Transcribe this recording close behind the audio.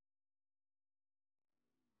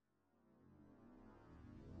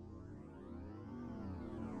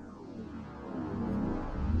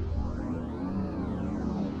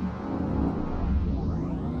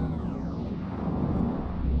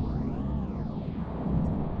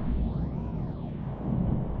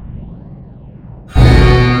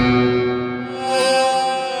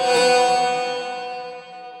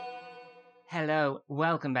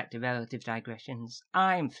Welcome back to Relative Digressions.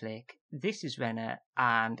 I'm Flick, this is Renner,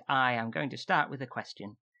 and I am going to start with a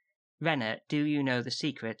question. Renner, do you know the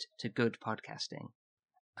secret to good podcasting?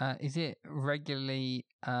 Is it regularly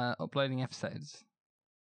uploading episodes?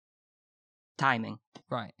 Timing.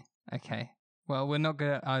 Right, okay. Well, we're not good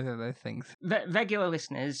at either of those things. Regular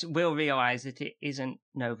listeners will realise that it isn't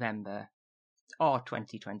November or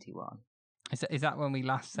 2021. Is that when we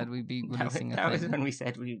last said we'd be releasing a thing? That was when we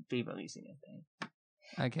said we'd be releasing a thing.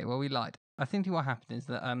 Okay, well, we lied. I think what happened is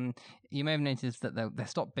that you may have noticed that there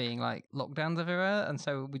stopped being like lockdowns everywhere, and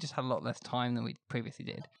so we just had a lot less time than we previously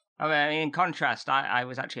did. I mean, in contrast, I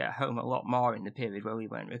was actually at home a lot more in the period where we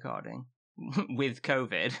weren't recording with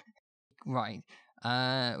COVID. Right.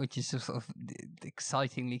 Which is sort of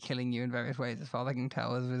excitingly killing you in various ways, as far as I can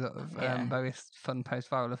tell, as a result of various fun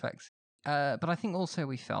post-viral effects. But I think also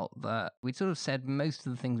we felt that we'd sort of said most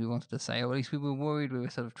of the things we wanted to say, or at least we were worried we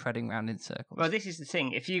were sort of treading around in circles. Well, this is the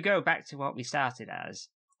thing. If you go back to what we started as,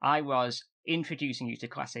 I was introducing you to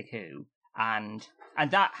Classic Who, and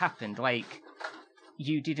that happened like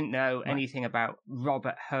you didn't know anything about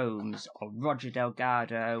Robert Holmes or Roger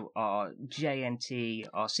Delgado or JNT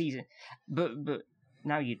or Season, but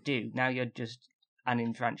now you do. Now you're just an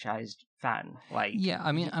enfranchised fan. Like, yeah,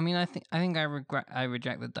 I mean, I think I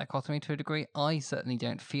reject the dichotomy to a degree. I certainly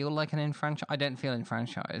don't feel like an enfranchised. I don't feel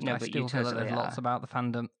enfranchised. No, I but still you feel that totally there's lots about the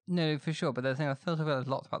fandom. No, for sure. But the thing I still feel there's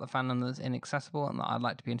lots about the fandom that's inaccessible and that I'd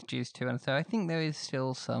like to be introduced to. And so I think there is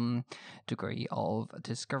still some degree of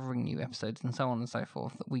discovering new episodes and so on and so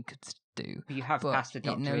forth that we could do. But you have passed the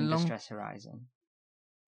Doctor in Distress Horizon.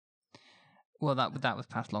 Well, that was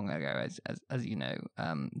passed long ago, as you know,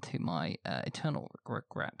 to my eternal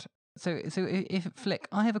regret. So if Flick,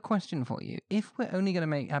 I have a question for you. If we're only going to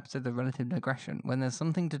make episodes of Relative Digression when there's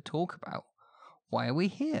something to talk about, why are we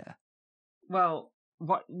here? Well,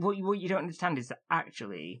 what you don't understand is that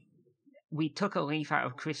actually we took a leaf out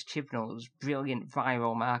of Chris Chibnall's brilliant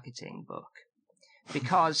viral marketing book,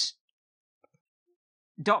 because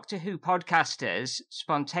Doctor Who podcasters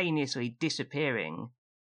spontaneously disappearing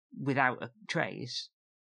without a trace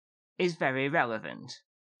is very relevant.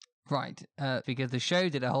 Right, because the show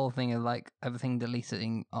did a whole thing of like everything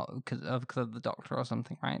deleting because of the Doctor or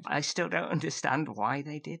something, right? I still don't understand why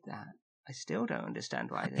they did that. It's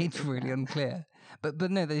really unclear. But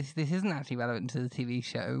no, this isn't actually relevant to the TV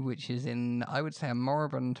show, which is in, I would say, a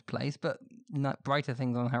moribund place, but not brighter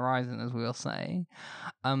things on the horizon, as we'll say.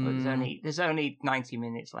 There's only 90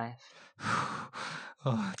 minutes left.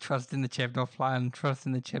 Oh, trust in the Chibnall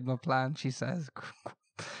plan, she says,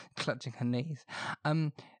 clutching her knees.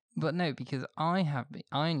 But no, because I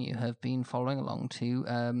and you have been following along to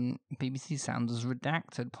BBC Sounds'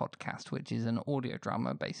 Redacted podcast, which is an audio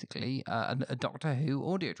drama, basically, a Doctor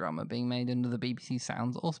Who audio drama being made under the BBC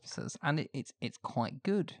Sounds auspices, and it's quite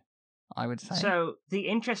good, I would say. So the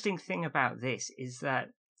interesting thing about this is that,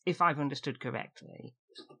 if I've understood correctly,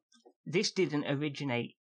 this didn't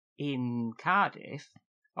originate in Cardiff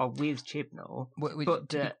or with Chibnall. But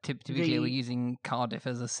to be clear, we're using Cardiff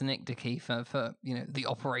as a synecdoche for the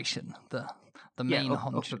operation, the main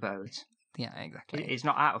honcho. Upperboat. Yeah, exactly. It's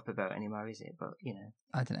not out of the boat anymore, is it? But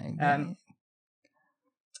I don't know.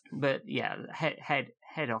 But yeah,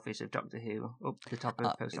 head office of Doctor Who, up the top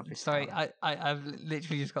of the post office. Sorry, I've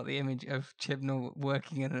literally just got the image of Chibnall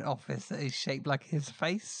working in an office that is shaped like his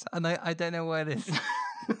face, and I don't know where this.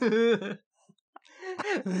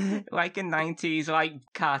 Like a 90s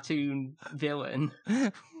cartoon villain.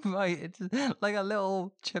 Right, it's like a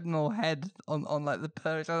little Chibnall head on like the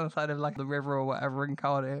perch on the side of like the river or whatever in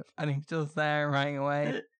Cardiff, and he's just there running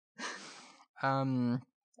away. Right.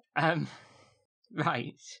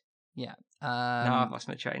 Yeah. No, I've lost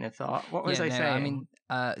my train of thought. What was I saying? I mean,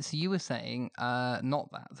 so you were saying not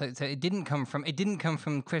that. So it didn't come from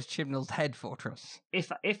Chris Chibnall's head fortress.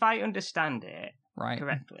 If I understand it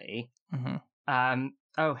correctly. Mm-hmm.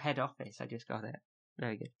 Head office. I just got it.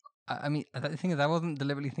 Very good. I mean, the thing is, I wasn't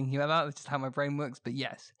deliberately thinking about that. It's just how my brain works. But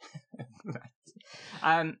yes. Right.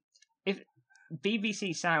 If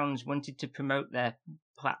BBC Sounds wanted to promote their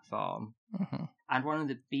platform, mm-hmm. and one of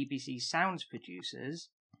the BBC Sounds producers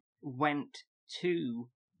went to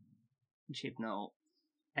Chibnall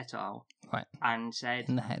et al. Right. And said,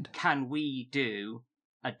 in the head, "Can we do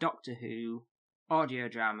a Doctor Who audio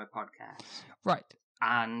drama podcast?" Right.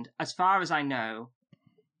 And as far as I know,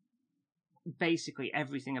 basically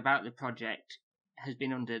everything about the project has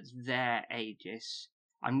been under their aegis.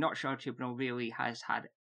 I'm not sure Chibnall really has had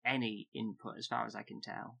any input, as far as I can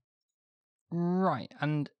tell. Right,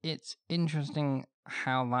 and it's interesting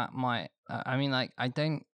how that might. I mean, like, I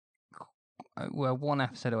don't we're one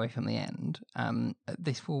episode away from the end.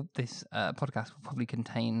 This podcast will probably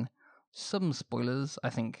contain some spoilers. I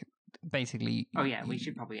think basically. Oh yeah, we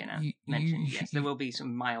should probably mention. Yes, there will be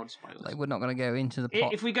some mild spoilers. Like, we're not going to go into the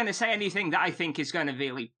plot. If we're going to say anything that I think is going to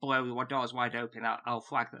really blow the doors wide open, I'll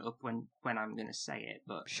flag that up when I'm going to say it.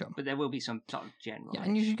 But sure. But there will be some sort of general. Yeah,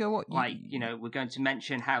 and you should go what we're going to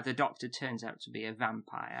mention how the Doctor turns out to be a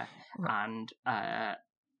vampire and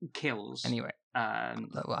kills. Anyway.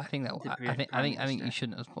 Well, I think you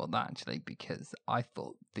shouldn't have spoiled that actually, because I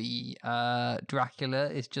thought the Dracula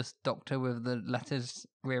is just Doctor with the letters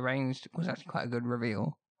rearranged was actually quite a good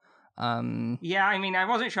reveal. Yeah, I mean, I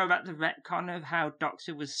wasn't sure about the retcon of how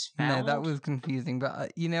Doctor was spelled. No, that was confusing, but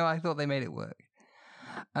I thought they made it work.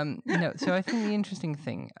 So I think the interesting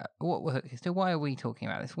thing, why are we talking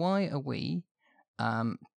about this? Why are we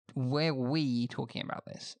talking about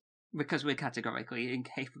this? Because we're categorically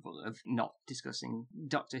incapable of not discussing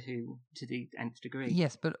Doctor Who to the nth degree.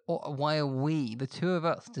 Yes, but why are we, the two of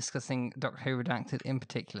us, discussing Doctor Who Redacted in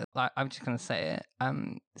particular? I'm just going to say it.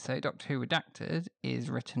 So Doctor Who Redacted is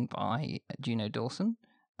written by Juno Dawson,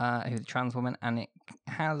 who's a trans woman, and it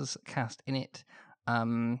has cast in it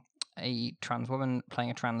a trans woman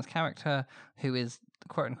playing a trans character who is,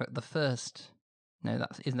 quote unquote, the first. No,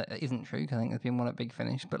 that isn't true, because I think there's been one at Big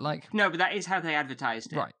Finish, but No, but that is how they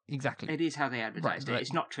advertised it. Right, exactly. It is how they advertised it.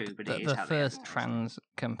 It's not true, but it is how they advertised it. The first trans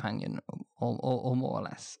companion, or more or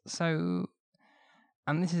less. So,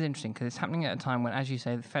 and this is interesting, because it's happening at a time when, as you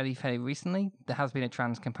say, fairly, fairly recently, there has been a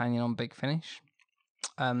trans companion on Big Finish.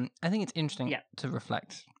 I think it's interesting to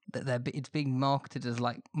reflect that it's being marketed as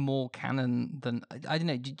more canon than, I don't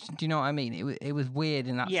know, do you know what I mean? It was weird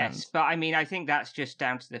in that sense. Yes, but I mean, I think that's just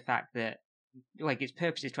down to the fact that its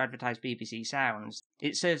purpose is to advertise BBC Sounds.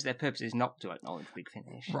 It serves their purposes not to acknowledge Big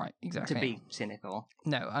Finish. Right, exactly. To be cynical.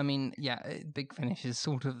 No, I mean, Big Finish is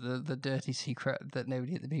sort of the dirty secret that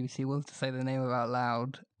nobody at the BBC wants to say the name of out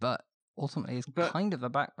loud, but ultimately is kind of the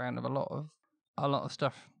background of a lot of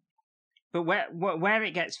stuff. But where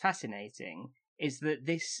it gets fascinating is that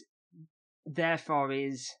this, therefore,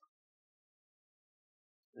 is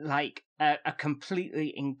a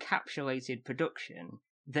completely encapsulated production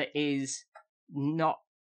that is not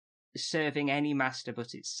serving any master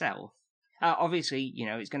but itself. Obviously,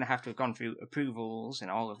 it's going to have to have gone through approvals and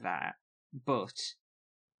all of that, but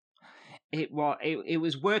it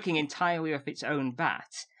was working entirely off its own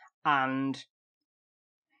bat, and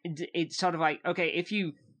it's sort of okay, if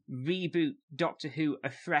you reboot Doctor Who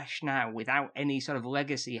afresh now without any sort of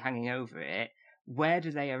legacy hanging over it, where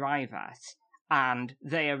do they arrive at? And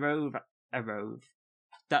they arrive.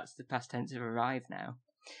 That's the past tense of arrive now.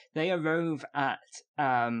 They arrive at,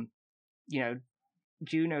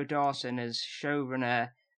 Juno Dawson as showrunner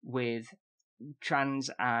with trans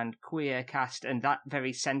and queer cast, and that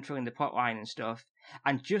very central in the plotline and stuff.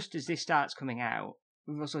 And just as this starts coming out,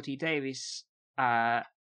 Russell T Davies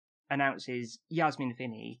announces Yasmin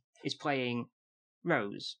Finney is playing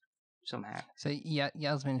Rose somehow. So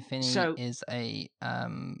Yasmin Finney is a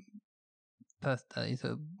is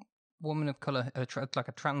a woman of color, like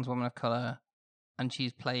a trans woman of color, and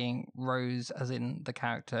she's playing Rose, as in the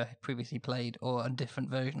character previously played, or a different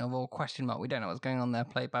version of, or question mark. We don't know what's going on there.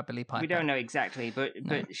 Played by Billie Piper. We don't know exactly, but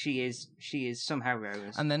she is somehow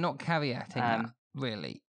Rose. And they're not caveating that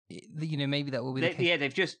really. Maybe that will be the case. Yeah,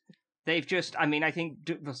 they've just. I mean, I think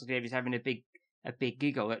Russell Davies having a big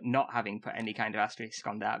giggle at not having put any kind of asterisk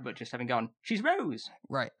on that, but just having gone, she's Rose,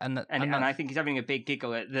 right? And I think he's having a big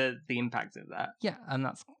giggle at the impact of that. Yeah, and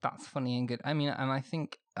that's funny and good. I mean, and I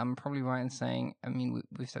think I'm probably right in saying, I mean,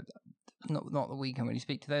 we've said not that we can really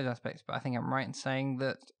speak to those aspects, but I think I'm right in saying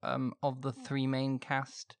that of the three main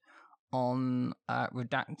cast on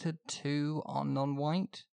Redacted, 2 are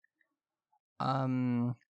non-white,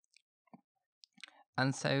 and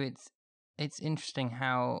so it's interesting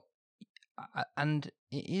how. And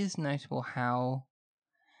it is notable how,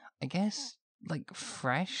 I guess,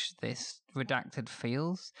 fresh this Redacted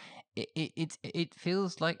feels. It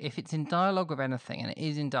feels like if it's in dialogue with anything, and it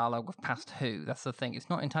is in dialogue with Past Who, that's the thing. It's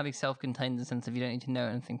not entirely self-contained in the sense of you don't need to know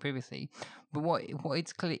anything previously. But what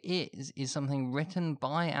it's clearly is something written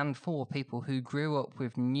by and for people who grew up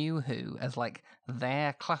with New Who as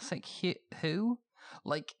their classic Who.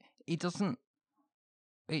 It doesn't.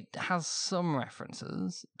 It has some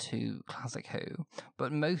references to classic Who,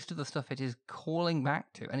 but most of the stuff it is calling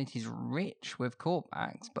back to, and it is rich with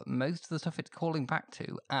callbacks, but most of the stuff it's calling back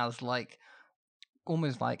to as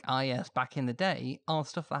almost yes, back in the day, are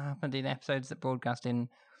stuff that happened in episodes that broadcast in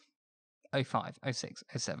 05, 06,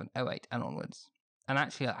 07, 08 and onwards. And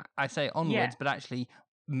actually, I say onwards, but actually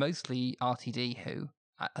mostly RTD Who.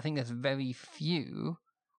 I think there's very few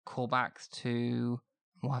callbacks to.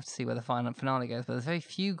 We'll have to see where the final finale goes, but there's very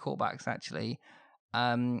few callbacks actually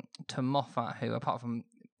to Moffat, who apart from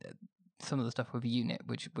some of the stuff with Unit,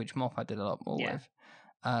 which Moffat did a lot more with.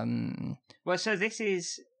 Well, so this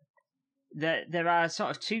is there are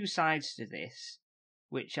sort of two sides to this,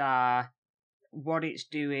 which are what it's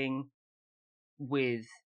doing with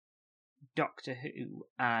Doctor Who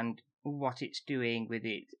and what it's doing with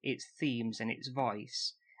its themes and its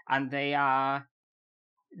voice, and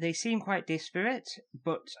they seem quite disparate,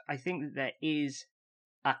 but I think that there is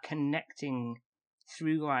a connecting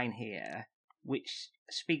through line here, which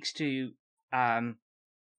speaks to I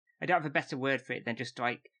don't have a better word for it than just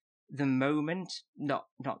like the moment, not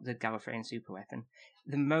the Gallifreyan superweapon,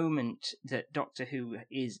 the moment that Doctor Who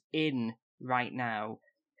is in right now,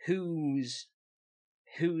 whose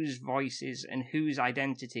voices and whose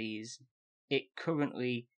identities it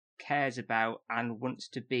currently cares about and wants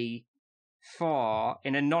to be for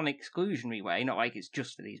in a non-exclusionary way, not like it's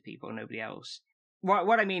just for these people, nobody else.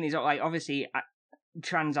 What I mean is, like, obviously,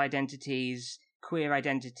 trans identities, queer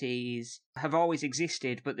identities have always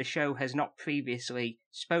existed, but the show has not previously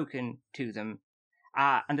spoken to them.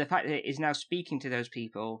 And the fact that it is now speaking to those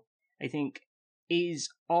people, I think, is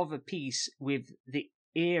of a piece with the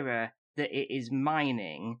era that it is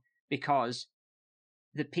mining, because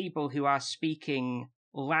the people who are speaking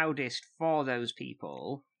loudest for those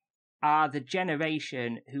people are the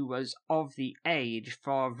generation who was of the age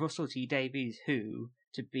for Russell T Davies' Who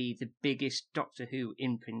to be the biggest Doctor Who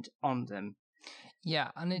imprint on them. Yeah,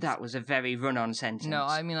 and that was a very run-on sentence. No,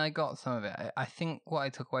 I mean, I got some of it. I think what I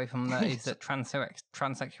took away from that is that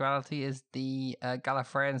transsexuality is the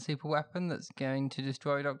Gallifreyan superweapon that's going to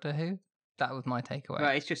destroy Doctor Who. That was my takeaway. Well,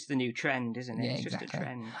 it's just the new trend, isn't it? Yeah, it's exactly. Just a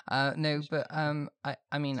trend. No, but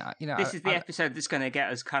I mean, you know, this is the episode that's going to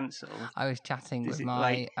get us cancelled. I was chatting with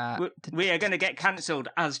my. We are going to get cancelled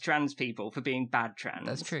as trans people for being bad trans.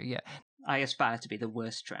 That's true. Yeah. I aspire to be the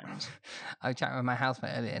worst trans. I was chatting with my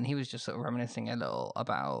housemate earlier, and he was just sort of reminiscing a little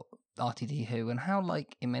about RTD Who and how,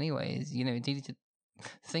 like, in many ways, you know, it's easy to.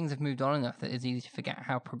 Things have moved on enough that it's easy to forget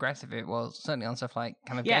how progressive it was. Certainly on stuff like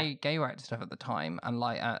kind of gay rights stuff at the time, and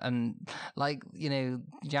like you know,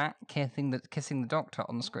 Jack kissing the Doctor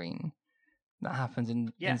on the screen. That happens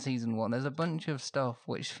in season 1. There's a bunch of stuff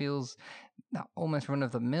which feels almost run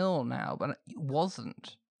of the mill now, but it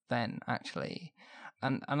wasn't then actually.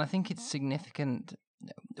 And I think it's significant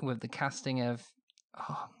with the casting of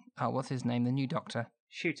what's his name, the new Doctor,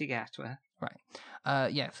 Ncuti Gatwa.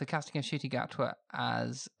 Right. Yes, the casting of Ncuti Gatwa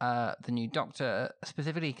as the new Doctor,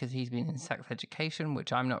 specifically because he's been in sex education,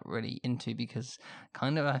 which I'm not really into because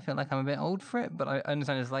kind of I feel like I'm a bit old for it, but I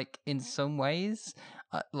understand it's like in some ways,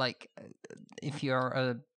 like if you're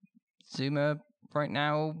a Zoomer right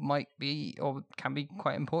now might be or can be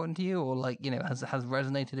quite important to you, or like, you know, has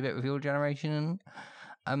resonated a bit with your generation.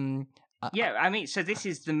 I mean, so this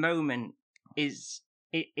is the moment is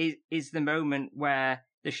the moment where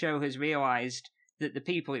the show has realised that the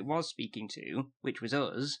people it was speaking to, which was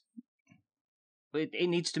us, it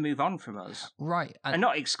needs to move on from us. Right. And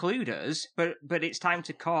not exclude us, but it's time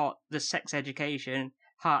to court the sex education,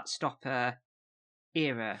 Heartstopper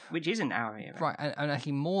era, which isn't our era. Right, and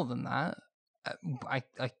actually more than that, I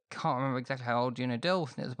can't remember exactly how old Juno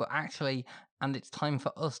Delson is, but actually, and it's time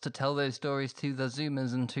for us to tell those stories to the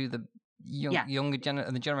Zoomers and to the younger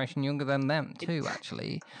the generation younger than them too.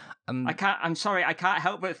 Actually, I'm sorry, I can't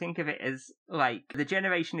help but think of it as like the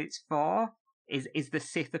generation it's for is the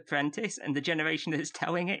Sith apprentice, and the generation that's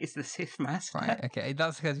telling it is the Sith master. Right. Okay,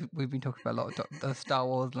 that's because we've been talking about a lot of Star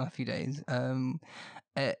Wars the last few days.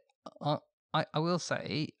 I will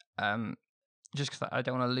say, just because I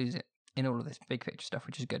don't want to lose it in all of this big picture stuff,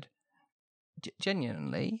 which is good.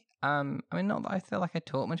 Genuinely, I mean, not that I feel like I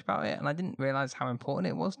taught much about it, and I didn't realize how important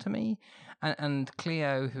it was to me. And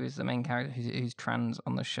Cleo, who is the main character, who's trans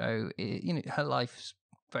on the show, you know, her life's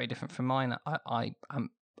very different from mine. I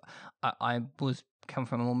was come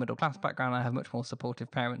from a more middle class background. I have much more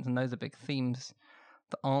supportive parents, and those are big themes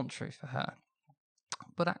that aren't true for her.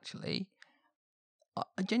 But actually,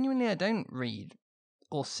 genuinely, I don't read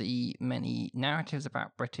or see many narratives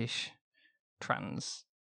about British trans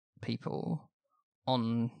people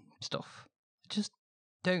on stuff. I just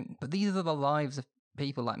don't. But these are the lives of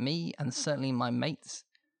people like me, and certainly my mates.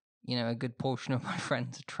 You know, a good portion of my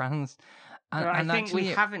friends are trans. And I think we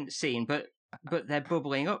haven't seen, but they're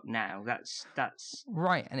bubbling up now. That's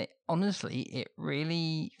right. And it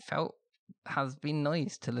really has been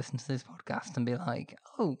nice to listen to this podcast and be like,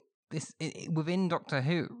 oh, this within Doctor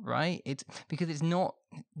Who, right? It's because it's not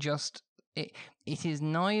just it is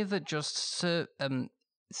neither just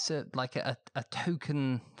like a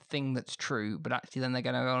token thing that's true, but actually then they're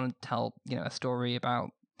going to go on and tell, a story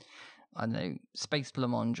about, I don't know, space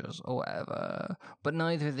blamangers or whatever. But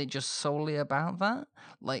neither is it just solely about that.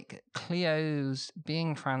 Like, Cleo's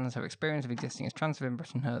being trans, her experience of existing as trans in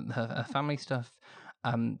Britain, her family stuff,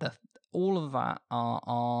 all of that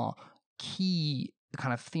are key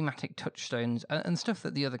kind of thematic touchstones and stuff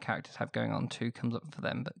that the other characters have going on too comes up for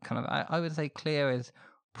them. But kind of, I would say Cleo is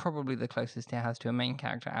probably the closest it has to a main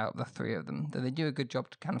character out of the three of them. Though they do a good job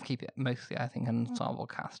to kind of keep it mostly, I think, an ensemble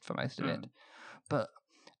cast for most of it. But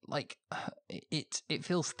like, it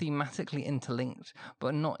feels thematically interlinked,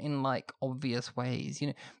 but not in like obvious ways.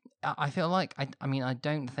 I feel like I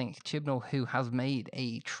don't think Chibnall Who has made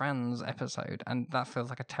a trans episode, and that feels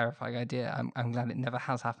like a terrifying idea. I'm glad it never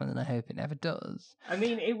has happened, and I hope it never does. I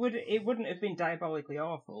mean, it wouldn't have been diabolically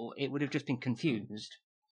awful. It would have just been confused.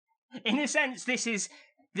 In a sense, this is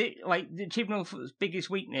the Chibnall's biggest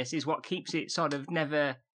weakness is what keeps it sort of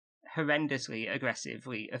never horrendously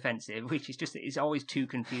aggressively offensive, which is just that it's always too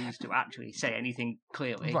confused to actually say anything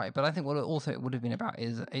clearly. Right, but I think what it would have been about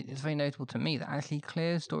is it's very notable to me that actually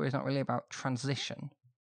Cleo's story is not really about transition.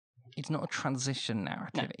 It's not a transition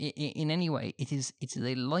narrative. No. In any way. It is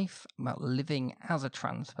a life about living as a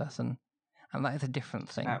trans person, and that is a different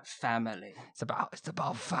thing. About family. It's about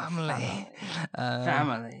family.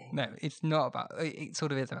 Family. No, it's not about. It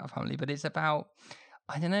sort of is about family, but it's about,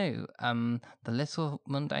 I don't know, the little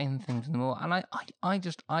mundane things and more. And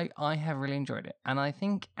I have really enjoyed it. And I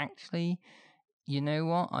think actually, you know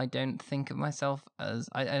what? I don't think of myself as,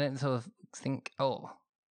 I don't sort of think, oh,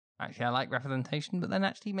 actually I like representation, but then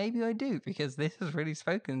actually maybe I do, because this has really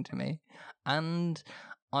spoken to me. And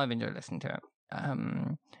I've enjoyed listening to it.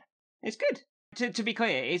 It's good. To be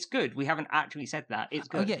clear, it's good. We haven't actually said that. It's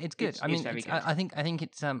good. Oh yeah, it's good. It's very good. I think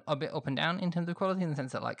it's a bit up and down in terms of quality, in the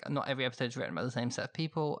sense that like not every episode is written by the same set of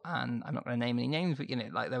people, and I'm not going to name any names, but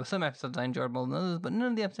like there were some episodes I enjoyed more than others, but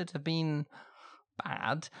none of the episodes have been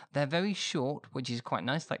bad. They're very short, which is quite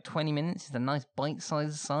nice. Like 20 minutes is a nice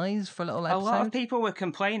bite-sized size for a little episode. A lot of people were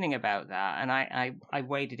complaining about that, and I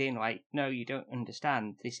waded in like, no, you don't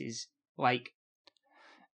understand. This is like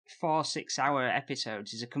 4 6-hour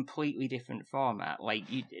episodes is a completely different format. Like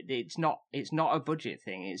it's not a budget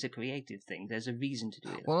thing. It's a creative thing. There's a reason to do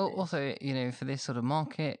it. Well, also, for this sort of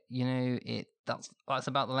market, that's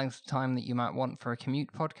about the length of time that you might want for a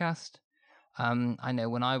commute podcast. I know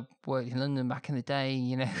when I worked in London back in the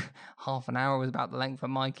day, half an hour was about the length of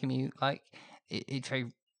my commute. Like it's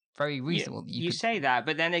very, very reasonable. You say that,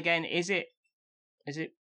 but then again, it's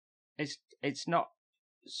not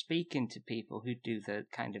speaking to people who do the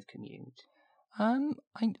kind of commute.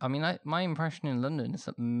 My impression in London is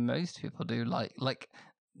that most people do like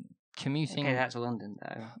commuting. Okay, that's London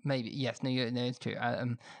though. Maybe yes, no, it's true.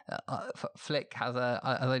 Flick has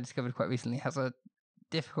as I discovered quite recently, has a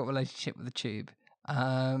difficult relationship with the tube.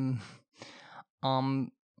 No,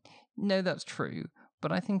 that's true,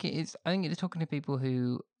 but I think it is talking to people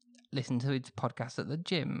who listen to its podcasts at the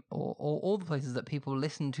gym or all the places that people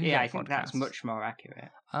listen to. Yeah, I think that's much more accurate.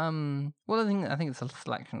 Well, I think it's a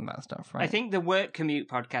selection of that stuff, right? I think the work commute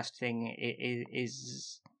podcast thing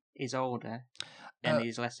is older and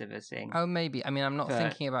is less of a thing. Oh, maybe. I mean, I'm not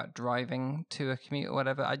thinking about driving to a commute or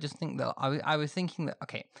whatever. I just think that I was thinking that,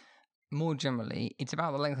 okay, more generally, it's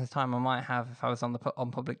about the length of time I might have if I was on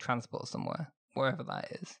public transport somewhere, wherever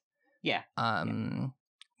that is. Yeah.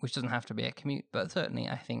 Which doesn't have to be a commute, but certainly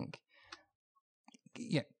I think,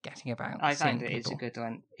 getting about. I find that it's a good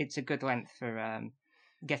length. It's a good length for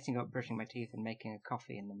getting up, brushing my teeth, and making a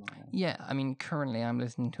coffee in the morning. Yeah, I mean, currently I'm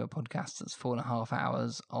listening to a podcast that's 4.5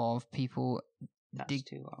 hours of people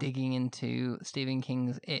digging into Stephen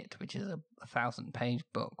King's It, which is a 1,000-page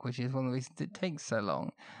book, which is one of the reasons it takes so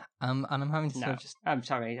long. And I'm having to sort of just. I'm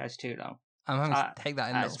sorry, that's too long. I'm having to take that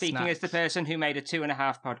in little speaking snaps. as the person who made a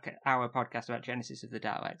 2.5-hour podcast about Genesis of the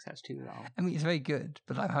Daleks, that's too long. I mean, it's very good,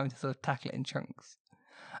 but I'm having to sort of tackle it in chunks.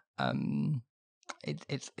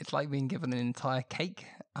 It's like being given an entire cake.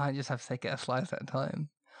 I just have to take it a slice at a time.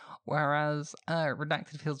 Whereas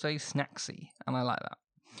Redacted feels very snacksy, and I like that.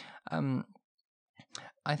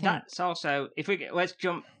 I think that's also, let's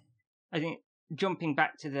jump. I think jumping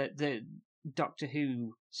back to the Doctor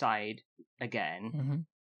Who side again. Mm-hmm.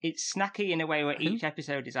 It's snacky in a way where each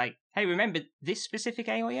episode is like, hey, remember this specific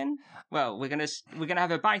alien? Well, we're gonna have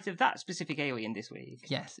a bite of that specific alien this week.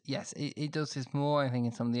 Yes, it does this more, I think,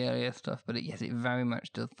 in some of the earlier stuff, but it very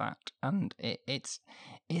much does that, and it's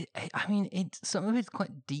some of it's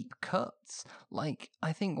quite deep cuts. Like,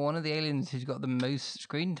 I think one of the aliens who's got the most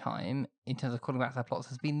screen time in terms of calling back their plots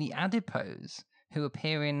has been the Adipose, who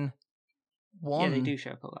appear in one. Yeah, they do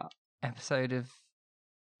show up a lot. Episode of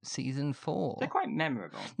season 4. They're quite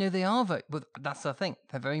memorable. No, they are very. But that's the thing.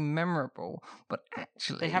 They're very memorable. But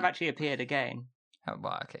actually, They have actually appeared again. Oh,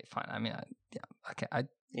 well, okay, fine. I mean,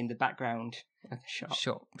 in the background of the shot.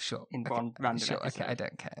 Sure. In okay, one random sure, episode. Okay, I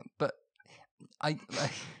don't care. But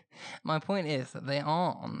my point is that they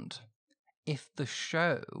aren't. If the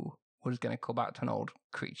show was going to call back to an old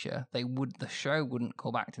creature, the show wouldn't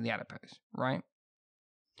call back to the adipose, right?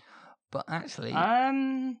 But actually,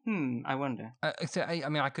 I wonder. So I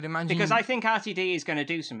mean, I could imagine because I think RTD is going to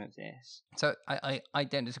do some of this. So I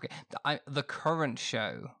don't disagree. The current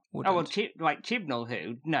show would. Oh well, like Chibnall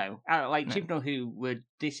Who? No, like no. Chibnall Who would.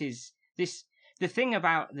 The thing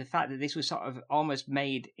about the fact that this was sort of almost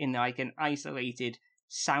made in like an isolated,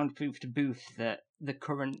 soundproofed booth that the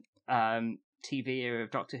current TV era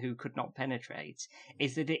of Doctor Who could not penetrate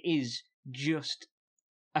is that it is just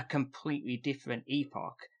a completely different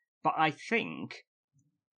epoch. But I think,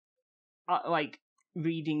 like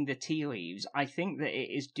reading the tea leaves, I think that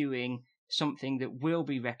it is doing something that will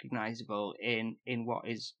be recognisable in what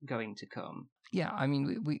is going to come. Yeah, I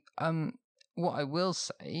mean, we what I will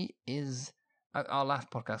say is our last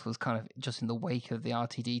podcast was kind of just in the wake of the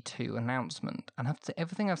RTD2 announcement, and I have to say,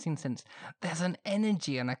 everything I've seen since, there's an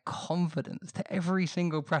energy and a confidence to every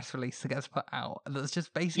single press release that gets put out. That's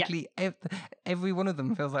just basically every one of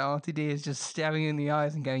them feels like RTD is just staring you in the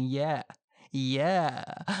eyes and going, yeah,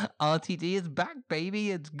 RTD is back,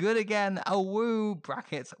 baby. It's good again. Oh, woo!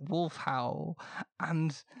 Brackets wolf howl,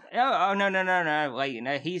 and no.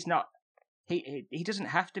 Like he's not. He doesn't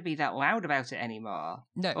have to be that loud about it anymore.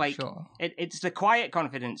 No, like, sure. It's the quiet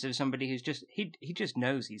confidence of somebody who's just he just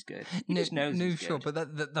knows he's good. He just knows he's sure, good.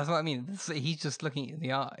 But that's what I mean. He's just looking in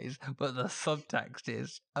the eyes, but the subtext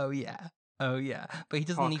is, oh yeah. But he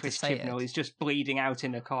doesn't need Chris to say Chibnall it. He's just bleeding out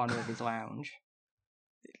in a corner of his lounge.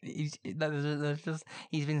 He's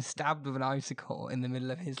been stabbed with an icicle in the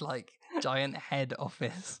middle of his like giant head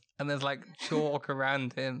office, and there's like chalk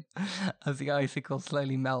around him as the icicle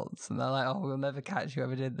slowly melts, and they're like, "Oh, we'll never catch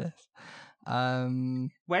whoever did this."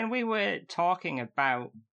 When we were talking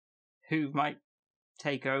about who might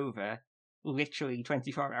take over, literally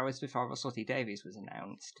 24 hours before Russell T Davies was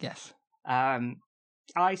announced, yes,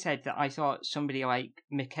 I said that I thought somebody like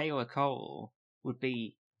Michaela Cole would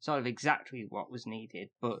be sort of exactly what was needed,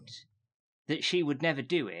 but that she would never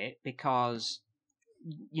do it because,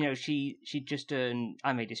 you know, she'd just done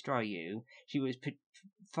I May Destroy You. She was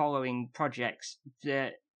following projects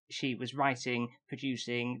that she was writing,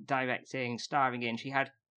 producing, directing, starring in. She had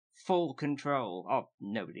full control. Oh,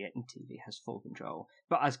 nobody in TV has full control,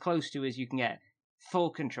 but as close to as you can get, full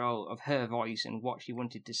control of her voice and what she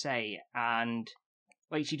wanted to say. And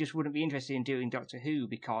like, she just wouldn't be interested in doing Doctor Who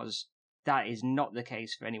because that is not the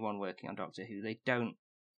case for anyone working on Doctor Who. They don't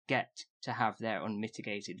get to have their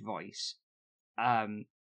unmitigated voice. And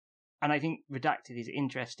I think Redacted is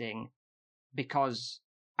interesting because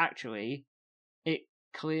actually it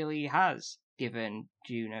clearly has given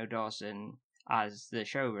Juno Dawson as the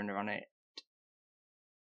showrunner on it.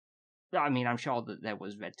 I mean, I'm sure that there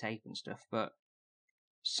was red tape and stuff, but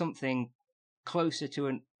something closer to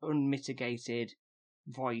an unmitigated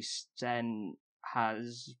voice than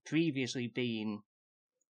has previously been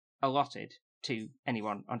allotted to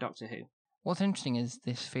anyone on Doctor Who. What's interesting is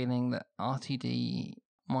this feeling that RTD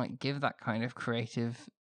might give that kind of creative.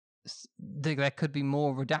 There could be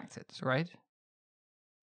more redacted, right?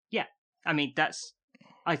 Yeah, I mean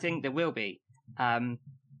I think there will be. You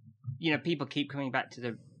know, people keep coming back to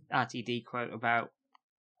the RTD quote about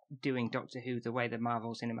doing Doctor Who the way the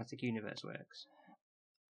Marvel Cinematic Universe works.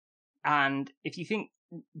 And if you think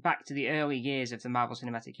back to the early years of the Marvel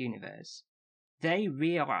Cinematic Universe, they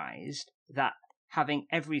realised that having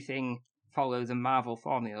everything follow the Marvel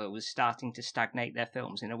formula was starting to stagnate their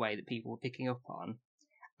films in a way that people were picking up on.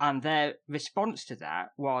 And their response to that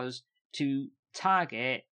was to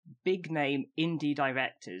target big-name indie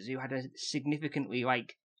directors who had a significantly,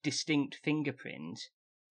 distinct fingerprint,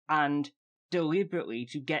 and deliberately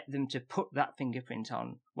to get them to put that fingerprint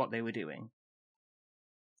on what they were doing.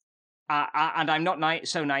 And I'm not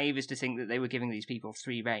so naive as to think that they were giving these people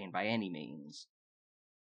free rein by any means.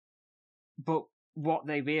 But what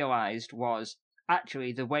they realised was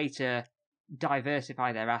actually the way to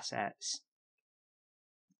diversify their assets.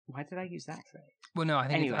 Why did I use that phrase? Well, no, I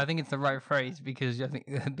think it's the right phrase because I think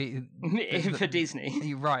for Disney,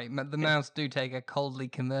 you're right. The mouse do take a coldly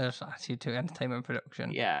commercial attitude to entertainment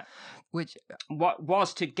production. Yeah, which what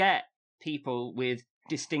was to get people with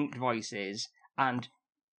distinct voices and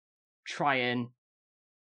try and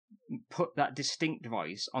put that distinct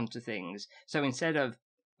voice onto things. So instead of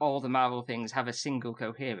all the Marvel things have a single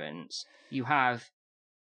coherence, you have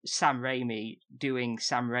Sam Raimi doing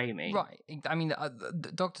Sam Raimi. Right. I mean,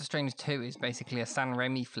 Doctor Strange 2 is basically a Sam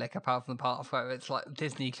Raimi flick, apart from the part where it's like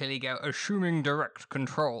Disney clearly go, assuming direct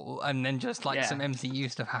control, and then just like some MCU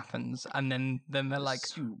stuff happens, and then they're like,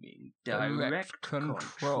 assuming direct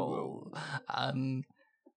control.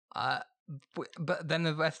 But then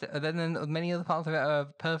the rest, then many other parts of it are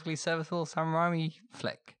perfectly serviceable Sam Raimi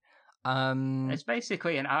flick. It's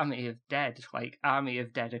basically an army of dead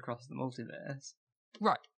across the multiverse.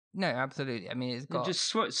 Right. No, absolutely. I mean, it's got...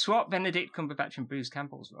 Just swap Benedict Cumberbatch and Bruce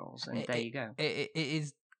Campbell's roles, and there you go. It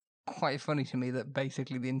is quite funny to me that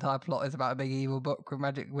basically the entire plot is about a big evil book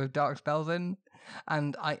with dark spells in.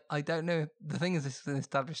 And I don't know... The thing is, this is an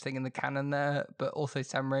established thing in the canon there, but also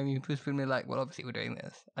Sam Raimi was feeling like, well, obviously we're doing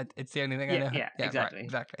this. It's the only thing I know. Yeah, exactly. Right,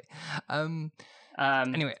 exactly.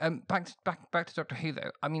 Anyway, back to Doctor Who,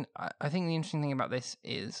 though. I mean, I think the interesting thing about this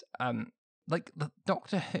is... like the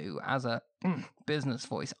Doctor Who as a business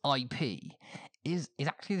voice IP is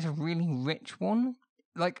actually this really rich one.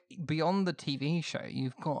 Like beyond the TV show,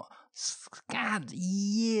 you've got scad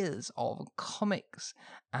years of comics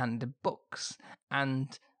and books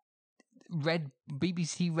and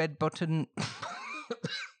BBC Red Button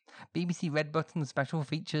BBC Red Button special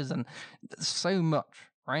features and so much,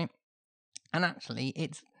 right? And actually,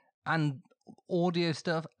 and audio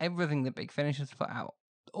stuff, everything that Big Finish has put out.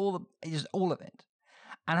 All of it,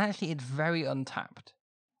 and actually, it's very untapped.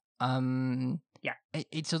 Yeah,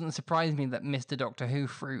 it doesn't surprise me that Mr. Doctor Who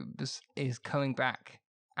Froobs is coming back,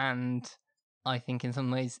 and I think in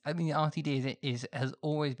some ways, I mean, RTD has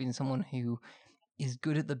always been someone who is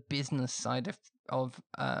good at the business side of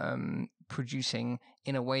producing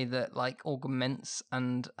in a way that like augments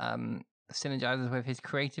and synergizes with his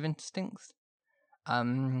creative instincts.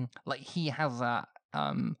 Like he has that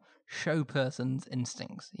show person's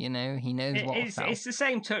instincts, you know. He knows it's the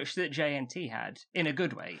same touch that JNT had in a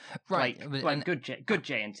good way, right? Good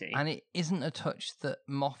JNT, and it isn't a touch that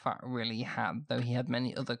Moffat really had, though he had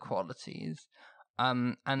many other qualities.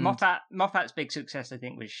 And Moffat's big success, I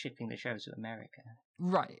think, was shipping the show to America.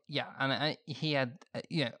 Right, yeah, and he had,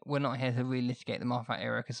 we're not here to relitigate the Moffat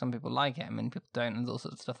era because some people like it and many people don't, and there's all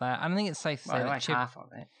sorts of stuff there. And I think it's safe to say that half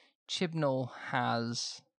of it. Chibnall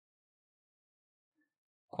has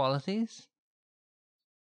qualities.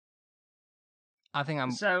 I think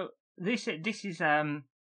I'm. So this is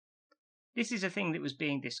a thing that was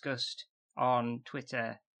being discussed on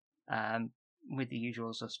Twitter, with the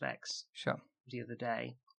usual suspects. Sure. The other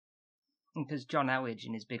day, because John Elledge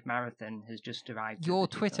in his big marathon has just arrived. Your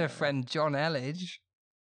Twitter friend John Elledge.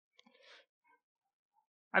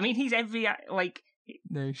 I mean, he's every like.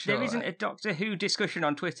 No, sure. There isn't a Doctor Who discussion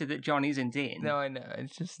on Twitter that John isn't in. No, I know.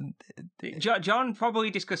 It's just John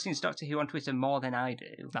probably discusses Doctor Who on Twitter more than I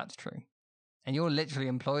do. That's true, and you're literally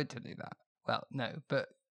employed to do that. Well, no, but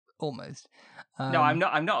almost. No, I'm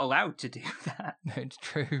not. I'm not allowed to do that. No, it's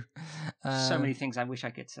true. So many things I wish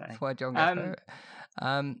I could say. That's why John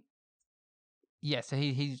gets yeah, so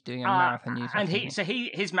he's doing a marathon news, and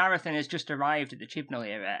his marathon has just arrived at the Chibnall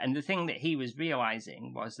era, and the thing that he was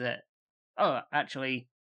realizing was that, oh, actually,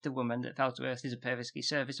 The Woman That Fell to Earth is a perfectly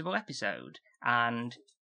serviceable episode, and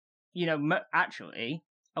actually,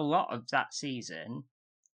 a lot of that season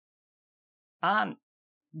aren't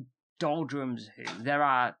doldrums Who. There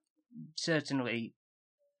are certainly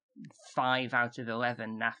 5 out of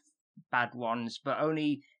 11 bad ones, but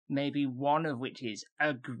only maybe one of which is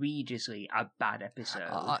egregiously a bad episode.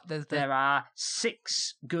 There are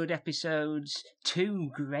 6 good episodes,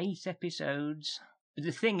 2 great episodes. But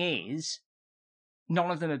the thing is,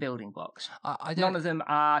 none of them are building blocks. None of them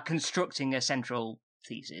are constructing a central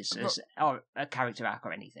thesis or a character arc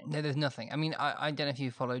or anything. No, there's nothing. I mean, I don't know if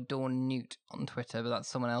you follow Dawn Newt on Twitter, but that's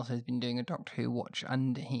someone else who's been doing a Doctor Who watch,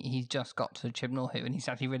 and he's just got to Chibnall Who, and he's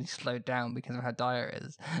actually really slowed down because of how dire it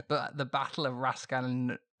is. But the Battle of Rascan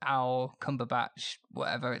and Owl Cumberbatch,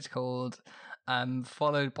 whatever it's called,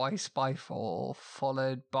 followed by Spyfall,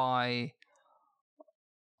 followed by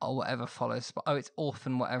whatever follows. It's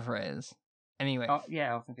Orphan, whatever it is. Anyway,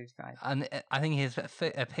 Orphan 55. And I think his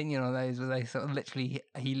opinion on those was they sort of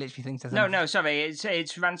he literally thinks there's no, sorry, it's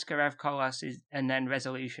Ranskarev, Kolos, and then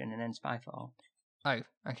Resolution, and then Spyfall. Oh,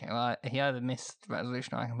 okay. Well, he either missed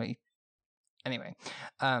Resolution or I completely. Anyway,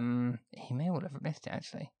 he may well have missed it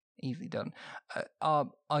actually. Easily done.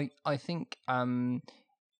 I think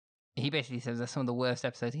he basically says they're some of the worst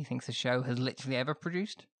episodes he thinks the show has literally ever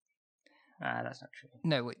produced. That's not true.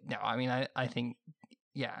 No. I mean, I think.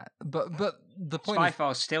 Yeah, but the point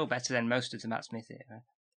Spyfall's still better than most of the Matt Smith era.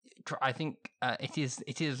 I think it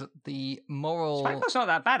is the moral. Spyfall's not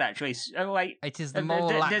that bad actually. Like it is the moral.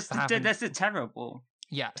 There's the terrible.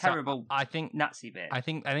 Yeah, terrible so I think Nazi bit. I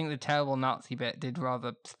think the terrible Nazi bit did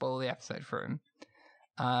rather spoil the episode for him,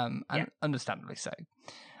 and understandably so.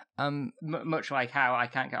 Much like how I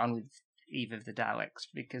can't get on with either of the Daleks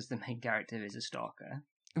because the main character is a stalker.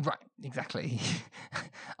 Right, exactly.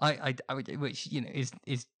 Which is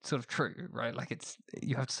sort of true, right? Like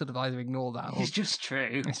you have to sort of either ignore that or It's just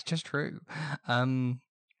true. it's just true.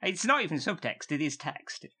 It's not even subtext; it is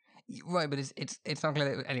text. Right, but it's not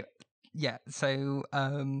clear. Anyway, yeah. So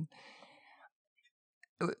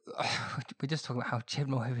we're just talking about how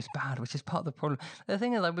Chibnall Who is bad, which is part of the problem. The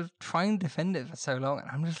thing is, I was trying to defend it for so long, and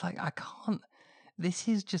I'm just like, I can't. This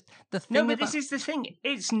is just the thing. No, but this is the thing.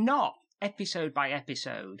 It's not episode by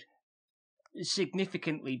episode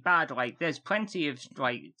significantly bad. Like, there's plenty of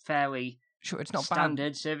fairly it's not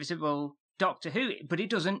standard, serviceable Doctor Who, but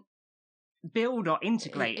it doesn't build or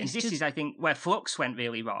integrate. And this is, I think, where Flux went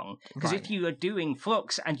really wrong. Because if you are doing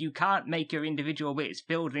Flux and you can't make your individual bits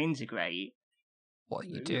build and integrate, what are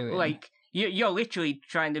you doing? Like, you're literally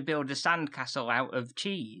trying to build a sandcastle out of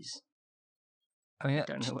cheese. I mean, I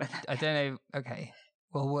don't know. Okay,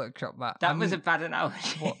 we'll workshop that. That was a bad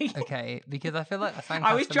analogy. Okay, because I feel like a sandcastle.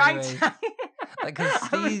 I was trying to. I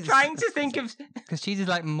was trying to think of because cheese is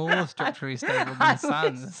like more structurally stable than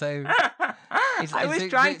sand. So I was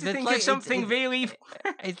trying to think of something really.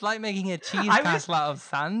 It's like making a cheese castle out of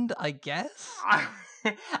sand, I guess.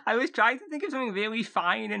 I was trying to think of something really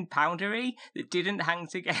fine and powdery that didn't hang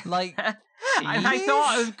together. Like cheese? And I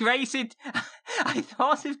thought of grated. I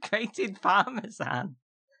thought of grated parmesan.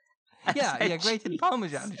 Yeah, grated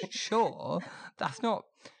parmesan. Sure, that's not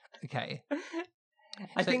okay.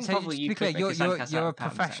 I think probably to be clear, you're a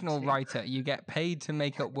professional writer. You get paid to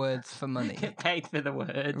make up words for money. Get paid for the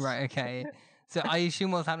words. Right, okay. So I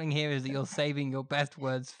assume what's happening here is that you're saving your best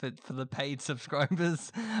words for the paid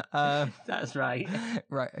subscribers. That's right.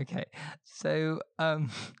 Right, okay. So the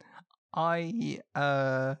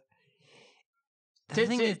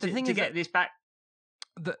thing is to get this back.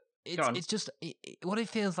 It's just what it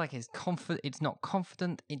feels like is it's not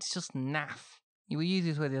confident. It's just naff. You will use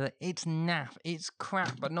this word the other. It's naff. It's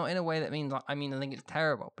crap, but not in a way that means I think it's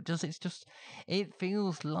terrible. But it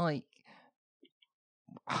feels like.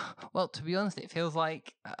 Well, to be honest, it feels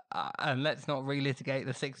like, and let's not relitigate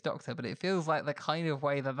the Sixth Doctor, but it feels like the kind of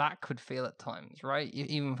way that could feel at times, right?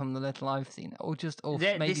 Even from the little I've seen,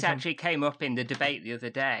 maybe this actually came up in the debate the other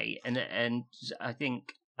day, and I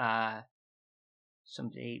think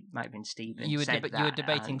somebody might have been Stephen. You were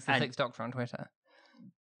debating the Sixth Doctor on Twitter.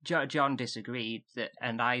 John disagreed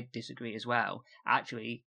and I disagree as well.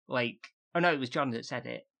 Actually, it was John that said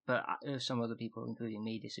it. But some other people, including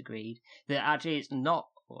me, disagreed. That actually it's not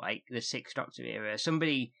like the Sixth Doctor era.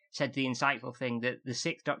 Somebody said the insightful thing that the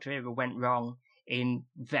Sixth Doctor era went wrong in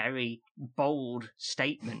very bold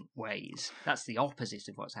statement ways. That's the opposite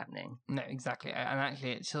of what's happening. No, exactly. And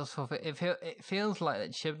actually, it's just it feels like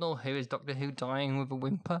that Chibnall Who is Doctor Who dying with a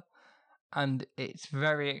whimper. And it's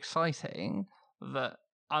very exciting and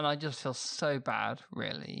I just feel so bad,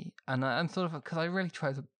 really. And I'm sort of, because I really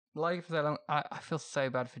try to. Like for so long, I feel so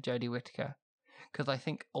bad for Jodie Whittaker because I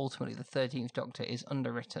think ultimately the 13th Doctor is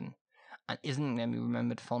underwritten and isn't going to be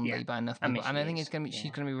remembered fondly by enough people. I think she's going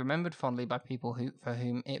to be remembered fondly by people for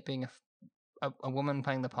whom it being a woman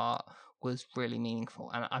playing the part was really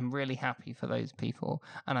meaningful, and I'm really happy for those people.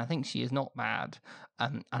 And I think she is not bad,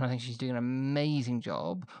 and I think she's doing an amazing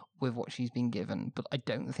job with what she's been given. But I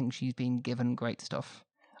don't think she's been given great stuff,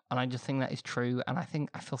 and I just think that is true. And I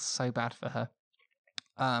feel so bad for her.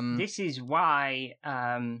 This is why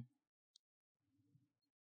the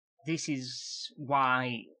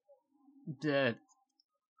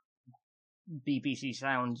BBC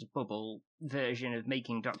Sounds bubble version of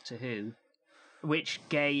Making Doctor Who, which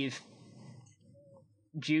gave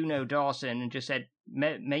Juno Dawson and just said,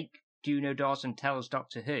 make Juno Dawson tells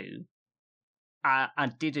Doctor Who,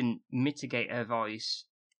 and didn't mitigate her voice,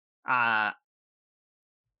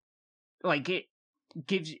 it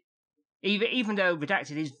gives... Even though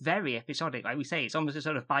Redacted is very episodic, like we say, it's almost a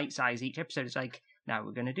sort of bite size. Each episode is like, now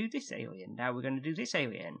we're going to do this alien, now we're going to do this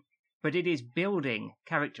alien. But it is building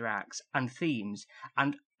character arcs and themes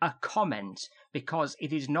and a comment because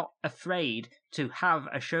it is not afraid to have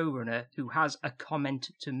a showrunner who has a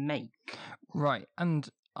comment to make. Right, and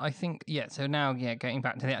I think, so now, getting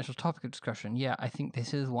back to the actual topic of discussion, I think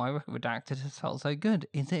this is why Redacted has felt so good,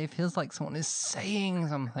 is that it feels like someone is saying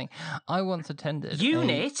something. I once attended...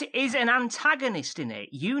 Unit is an antagonist in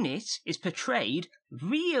it. Unit is portrayed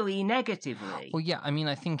really negatively. Well,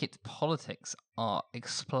 I think its politics are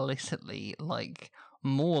explicitly,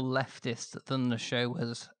 more leftist than the show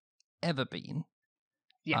has ever been.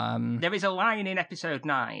 Yeah, there is a line in episode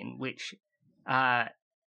 9 which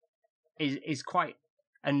is quite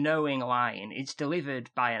a knowing line. It's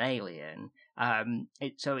delivered by an alien,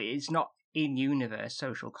 so it's not in-universe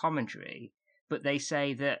social commentary. But they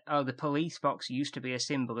say that the police box used to be a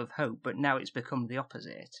symbol of hope, but now it's become the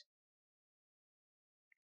opposite.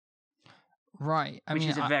 Right, which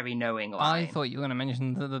is a very knowing line. I thought you were going to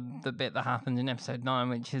mention the bit that happened in episode 9,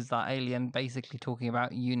 which is that alien basically talking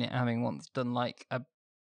about UNIT having once done a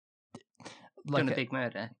big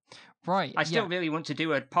murder. Right. I still really want to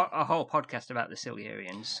do a whole podcast about the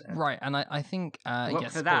Silurians. Right, and I think look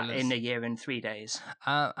for that in a year and 3 days.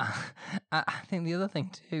 I think the other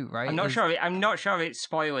thing too, right? I'm not sure it's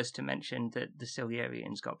spoilers to mention that the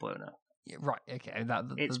Silurians got blown up. Right. Okay.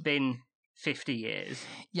 It's been 50 years.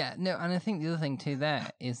 Yeah, no, and I think the other thing too there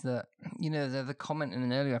is that, there's a comment in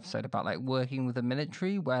an earlier episode about working with the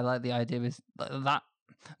military, where the idea is that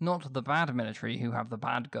not the bad military who have the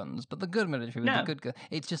bad guns, but the good military with the good guns.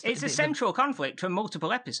 It's a central conflict for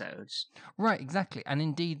multiple episodes. Right, exactly. And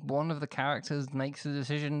indeed, one of the characters makes a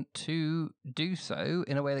decision to do so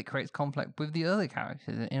in a way that creates conflict with the other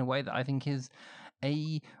characters, in a way that I think is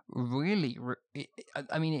a really,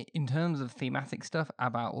 in terms of thematic stuff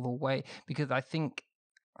about the way, because I think,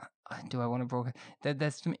 do I want to broadcast?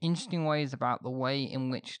 There's some interesting ways about the way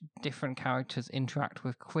in which different characters interact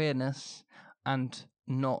with queerness and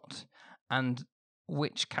not, and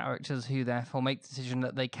which characters who therefore make the decision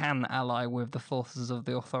that they can ally with the forces of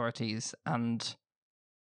the authorities and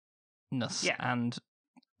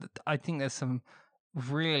I think there's some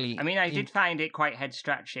really... I did find it quite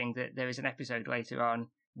head-scratching that there is an episode later on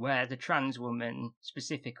where the trans woman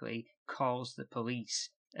specifically calls the police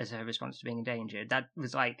as her response to being in danger. That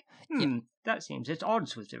was that seems at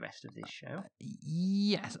odds with the rest of this show.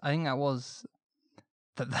 Yes, I think that was...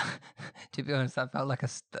 to be honest, that felt like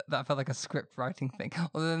a script writing thing.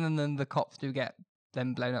 Other than the cops do get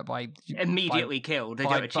them blown up by killed. They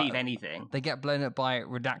don't achieve anything. They get blown up by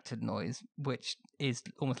redacted noise, which is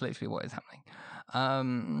almost literally what is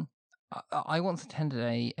happening. I once attended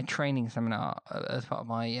a training seminar as part of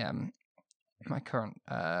my my current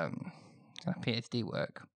PhD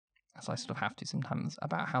work, as I sort of have to sometimes,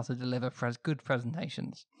 about how to deliver good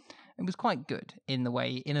presentations. It was quite good in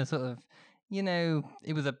a sort of,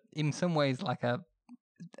 it was in some ways like a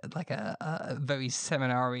very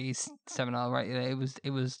seminary seminar, right? It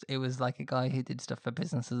was like a guy who did stuff for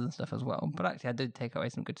businesses and stuff as well. But actually, I did take away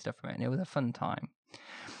some good stuff from it, and it was a fun time.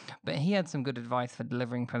 But he had some good advice for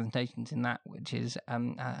delivering presentations in that, which is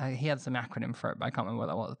he had some acronym for it, but I can't remember what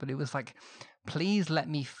that was. But it was please let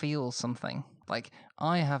me feel something.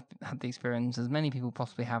 I have had the experience, as many people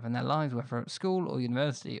possibly have in their lives, whether at school or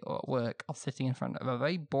university or at work, of sitting in front of a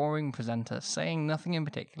very boring presenter, saying nothing in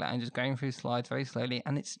particular and just going through slides very slowly.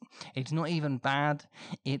 And it's not even bad.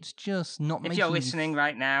 It's just not making... If you're listening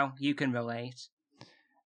right now, you can relate.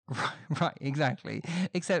 Right, exactly.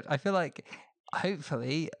 Except I feel like...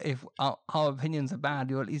 hopefully, if our opinions are bad,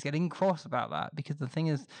 you're at least getting cross about that, because the thing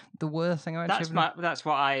is, the worst thing about that's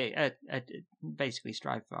what I basically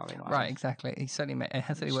strive for in life. Right, exactly. It certainly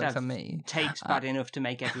works on me. Takes bad enough to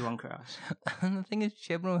make everyone cross. And the thing is,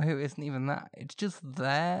 Chibnall Who isn't even that. It's just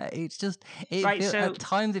there. It's just at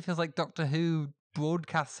times it feels like Doctor Who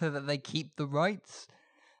broadcasts so that they keep the rights.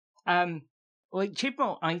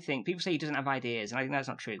 Chibnall, I think people say he doesn't have ideas, and I think that's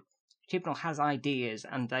not true. Chibnall has ideas,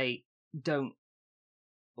 and they don't.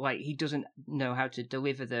 He doesn't know how to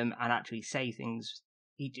deliver them and actually say things.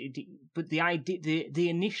 But the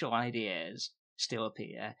initial ideas still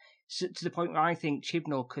appear, so, to the point where I think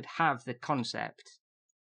Chibnall could have the concept.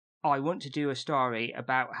 I want to do a story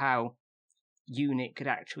about how UNIT could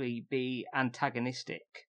actually be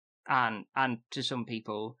antagonistic and to some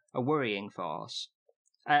people a worrying force.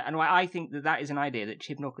 And I think that is an idea that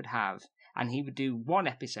Chibnall could have, and he would do one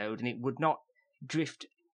episode, and it would not drift.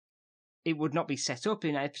 It would not be set up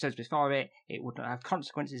in episodes before it. It would not have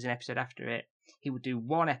consequences in episode after it. He would do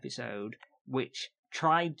one episode which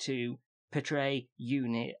tried to portray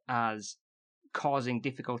UNIT as causing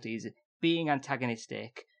difficulties, being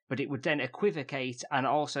antagonistic, but it would then equivocate and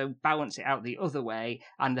also balance it out the other way,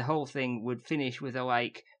 and the whole thing would finish with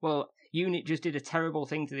UNIT just did a terrible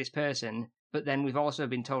thing to this person, but then we've also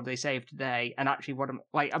been told they saved the day, and actually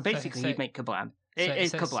he'd make Kablam.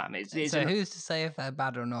 It's Kablam. So who's to say if they're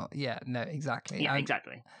bad or not? Yeah, no, exactly. Yeah,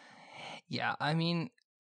 exactly. Yeah,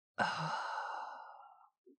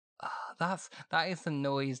 that is the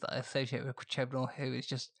noise that I associate with Chibnall Who is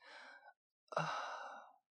just...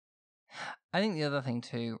 I think the other thing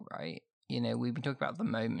too, right, we've been talking about the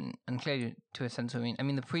moment, and clearly to a sense,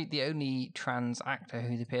 the only trans actor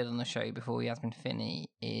who's appeared on the show before Yasmin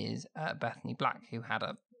Finney is Bethany Black, who had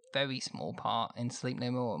a very small part in Sleep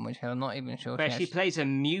No More, in which I'm not even sure where she plays a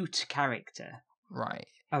mute character. Right.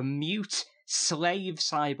 A mute slave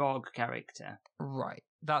cyborg character. Right.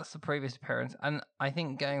 That's the previous appearance. And I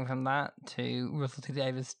think going from that to Russell T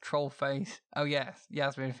Davies' troll face. Oh, yes.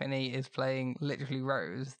 Yasmin Finney is playing literally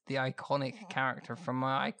Rose, the iconic character from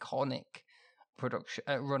my iconic production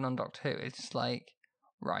run on Doctor Who. It's just like,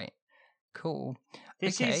 right. Cool.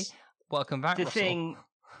 This okay. is Welcome back, the Russell. thing.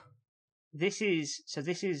 This is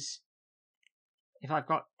if I've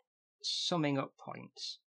got summing up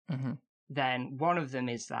points, then one of them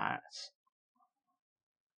is that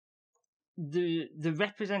the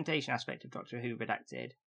representation aspect of Doctor Who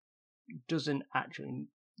Redacted doesn't actually,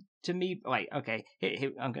 to me, like, okay,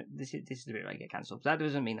 this is the bit where I get cancelled. That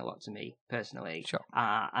doesn't mean a lot to me personally. Sure.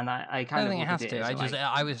 And I kind I of think it has to.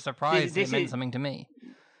 I was surprised it meant something to me.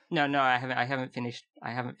 No, I haven't finished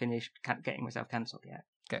getting myself cancelled yet.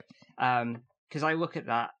 Okay. Because I look at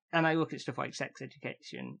that, and I look at stuff like sex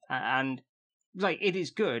education, and like, it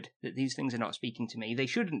is good that these things are not speaking to me. They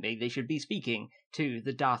shouldn't be. They should be speaking to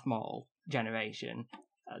the Darth Maul generation.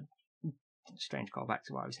 Strange callback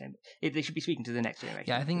to what I was saying. They should be speaking to the next generation.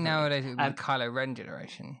 Yeah, I think nowadays it would be the Kylo Ren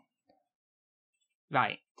generation.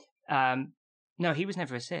 Right. No, he was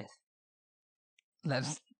never a Sith.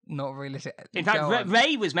 Let's not really. In fact,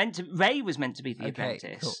 Rey was meant to be the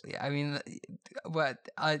apprentice. Cool. Yeah, I mean,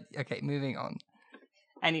 okay, moving on.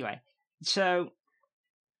 Anyway, so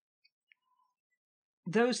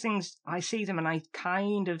those things, I see them and I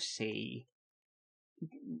kind of see.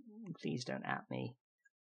 Please don't at me.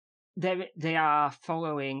 They are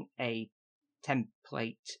following a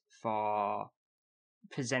template for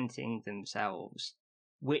presenting themselves,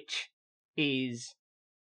 which is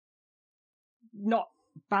not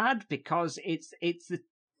bad because it's the,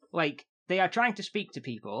 like, they are trying to speak to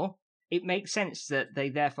people. It makes sense that they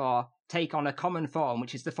therefore take on a common form,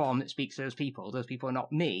 which is the form that speaks to those people. Those people are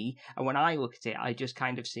not me, and when I look at it, I just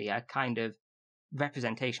kind of see a kind of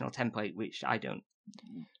representational template which I don't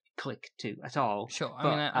click to at all. Sure, I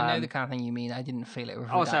mean, I know the kind of thing you mean. I didn't feel it with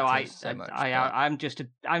also so much. I'm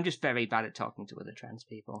just very bad at talking to other trans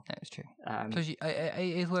people. That is true. Because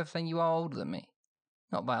it's worth saying you are older than me,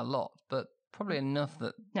 not by a lot, but probably enough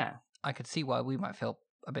that I could see why we might feel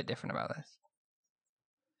a bit different about this.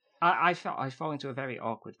 I fall into a very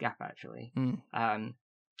awkward gap, actually.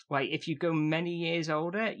 Like, if you go many years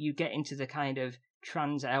older, you get into the kind of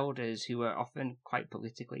trans elders who are often quite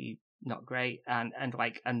politically not great and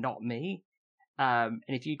not me. And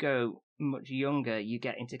if you go much younger, you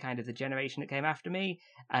get into kind of the generation that came after me,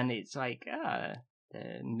 and it's like,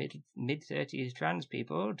 the mid-30s trans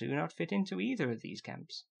people do not fit into either of these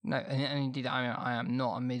camps. No, and indeed, I am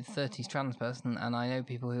not a mid-30s trans person, and I know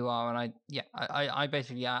people who are, and I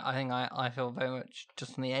basically, I think I feel very much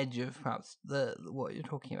just on the edge of perhaps what you're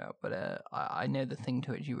talking about, but I know the thing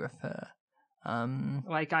to which you refer.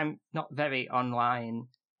 Like, I'm not very online,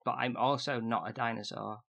 but I'm also not a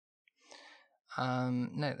dinosaur.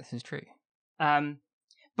 No, this is true.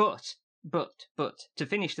 But to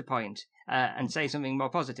finish the point and say something more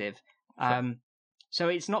positive, so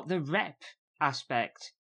it's not the rep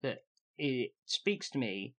aspect that it speaks to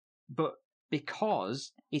me, but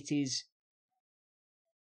because it is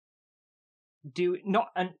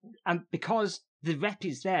because the rep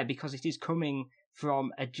is there, because it is coming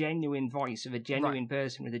from a genuine voice of a genuine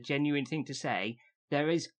person with a genuine thing to say. There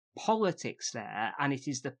is politics there, and it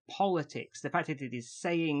is the politics, the fact that it is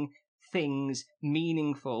saying things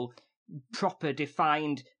meaningful, proper,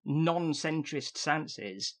 defined, non-centrist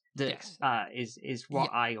stances that is what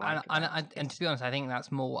I like. And to be honest, I think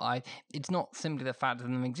that's more it's not simply the fact of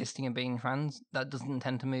them existing and being trans that doesn't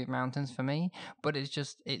tend to move mountains for me, but it's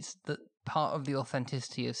the part of the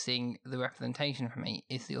authenticity of seeing the representation for me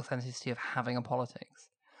is the authenticity of having a politics.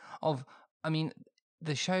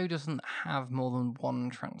 The show doesn't have more than one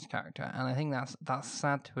trans character, and I think that's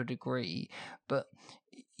sad to a degree, but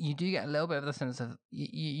you do get a little bit of the sense of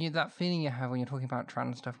you that feeling you have when you're talking about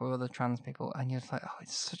trans stuff with other trans people, and you're just like, oh,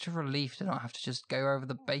 it's such a relief to not have to just go over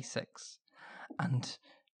the basics. And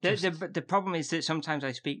the problem is that sometimes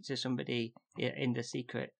I speak to somebody in the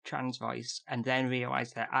secret trans voice and then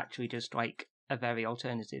realise they're actually just like a very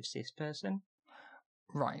alternative cis person.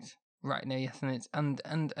 Right. No, yes,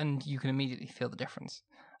 and you can immediately feel the difference.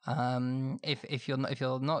 If you're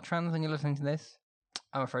not trans and you're listening to this,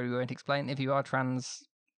 I'm afraid we won't explain. If you are trans,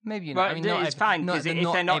 maybe you know. Well, it's fine, because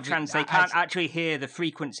if they're not trans, they can't actually hear the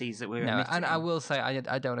frequencies that we're emitting. And I will say, I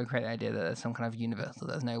don't want to create the idea that there's some kind of universal.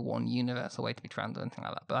 There's no one universal way to be trans or anything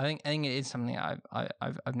like that. But I think it is something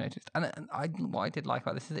I've noticed. And what I did like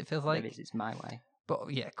about this is it feels like it's my way. But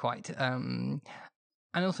yeah, quite.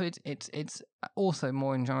 And also, it's also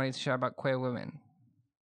more enjoyable to show about queer women.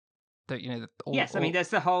 That Yes, I mean, there's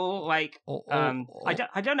the whole I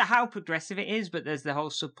don't know how progressive it is, but there's the whole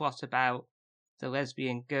subplot about the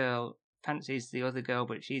lesbian girl fancies the other girl,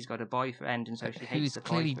 but she's got a boyfriend, and so she hates the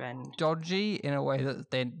boyfriend. Dodgy in a way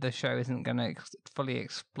that the show isn't going to fully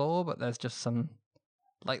explore, but there's just some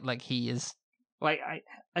like he is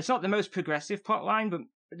it's not the most progressive plotline, but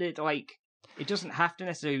it doesn't have to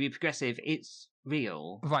necessarily be progressive. It's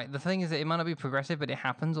real, right? The thing is that it might not be progressive, but it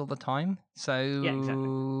happens all the time. So yeah,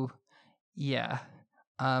 exactly. Yeah.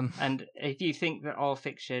 And if you think that all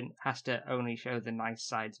fiction has to only show the nice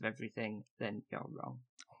sides of everything, then you're wrong.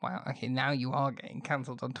 Wow. Okay, now you are getting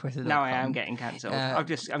cancelled on Twitter. Now I am getting cancelled.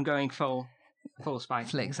 I'm going full spice.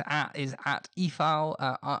 Flicks is at Eiffel,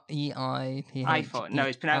 EIPH. Eiffel. No,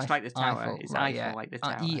 it's pronounced like the tower. Eiffel, it's Eiffel, like the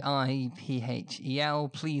tower.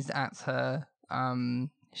 EIPHEL. Please at her.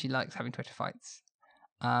 She likes having Twitter fights.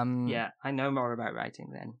 Yeah, I know more about writing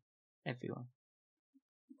than everyone.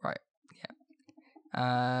 Right.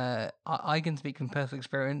 Yeah. I can speak from personal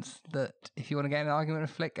experience that if you want to get in an argument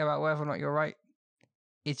with Flick about whether or not you're right,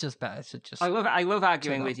 it's just better to just. I love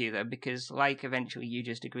arguing with you though, because eventually you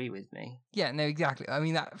just agree with me. Yeah, no, exactly. I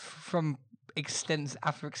mean that from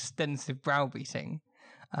extensive browbeating.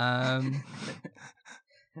 Like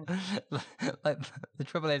the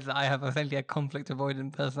trouble is that I have essentially a conflict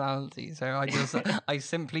avoidant personality, so I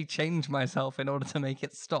simply change myself in order to make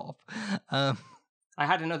it stop. I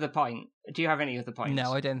had another point. Do you have any other points?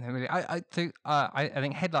 No, I don't think really. I think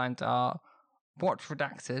headlines are watch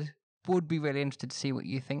Redacted. Would be really interested to see what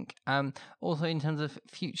you think. Also in terms of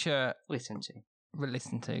future listen to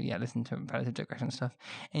relative digression stuff.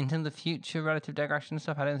 In terms of future relative digression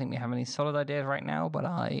stuff, I don't think we have any solid ideas right now, but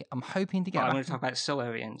I'm hoping to get. I'm going to talk about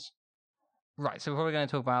Silurians. Right, so we're probably going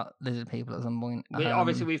to talk about lizard people at some point.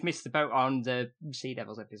 Obviously, we've missed the boat on the Sea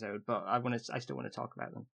Devils episode, but I still want to talk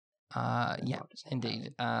about them. Yeah,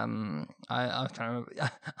 indeed. I was trying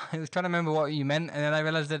to remember what you meant, and then I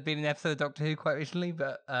realised there'd been an episode of Doctor Who quite recently,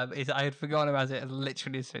 but I had forgotten about it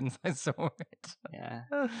literally as soon as I saw it. Yeah,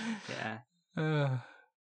 yeah. It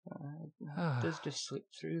does just slip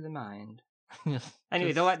through the mind.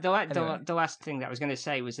 Anyway, the last thing that I was going to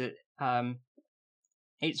say was that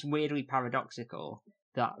it's weirdly paradoxical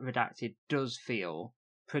that Redacted does feel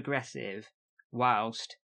progressive,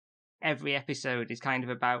 whilst every episode is kind of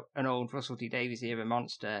about an old Russell T Davies era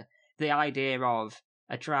monster. The idea of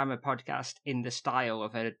a drama podcast in the style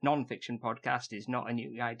of a non-fiction podcast is not a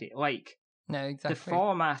new idea. No, exactly. The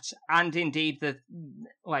format and indeed the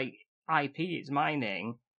IP it's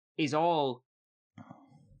mining is all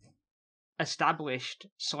established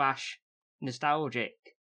 /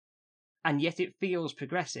 nostalgic, and yet it feels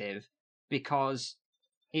progressive because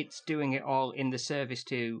it's doing it all in the service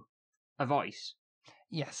to a voice.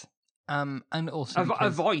 Yes. And also a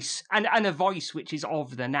voice and a voice which is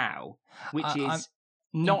of the now, which is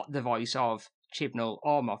not the voice of Chibnall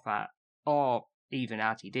or Moffat or even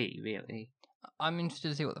RTD, really. I'm interested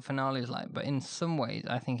to see what the finale is like, but in some ways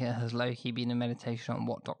I think it has low-key been a meditation on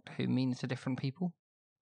what Doctor Who means to different people.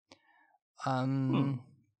 I kind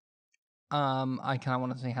of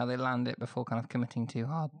want to see how they land it before kind of committing too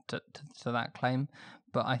hard to that claim,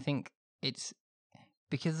 but I think it's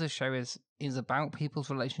because the show is about people's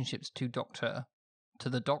relationships to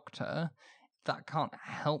the Doctor, that can't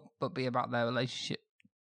help but be about their relationship,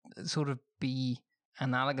 sort of be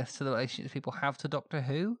analogous to the relationships people have to Doctor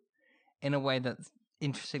Who, in a way that's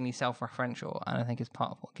interestingly self-referential, and I think is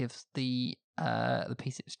part of what gives the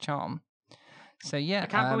piece its charm. So yeah, I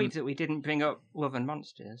can't believe that we didn't bring up Love and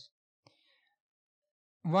Monsters.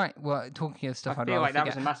 Right. Well, talking of stuff, I feel like that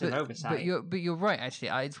was a massive oversight. But you're right. Actually,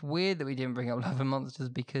 it's weird that we didn't bring up Love and Monsters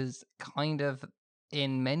because, kind of,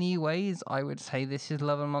 in many ways, I would say this is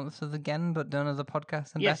Love and Monsters again, but done as a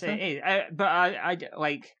podcast and yes, better. Yes, it is. But I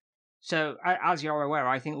like. So, as you're aware,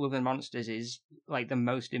 I think Love and Monsters is like the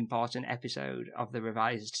most important episode of the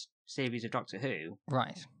revised series of Doctor Who.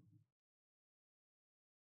 Right.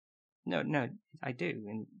 No, I do,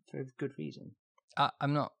 and for good reason.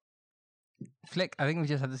 I'm not. Flick, I think we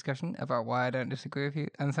just had a discussion about why I don't disagree with you,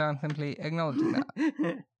 and so I'm simply acknowledging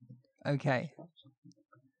that. Okay.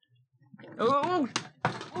 Oh!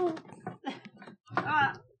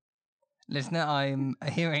 Listener, I'm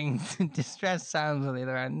hearing distressed sounds on the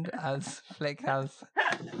other end as Flick has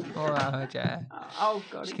fallen out of her chair. Oh,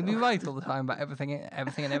 God. She can be right all the time about everything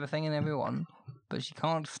and everyone, but she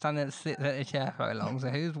can't stand and sit at a chair for very long, so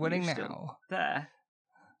who's winning now? Still there.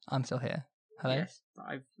 I'm still here. Hello? Yes, but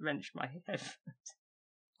I've wrenched my head.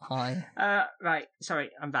 Hi. Right,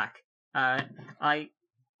 sorry, I'm back. I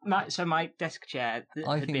my desk chair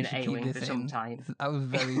I had think been we should keep ailing this for some in. time. That was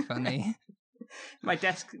very funny.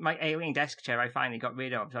 My ailing desk chair I finally got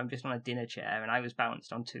rid of, so I'm just on a dinner chair, and I was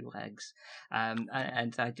balanced on two legs, and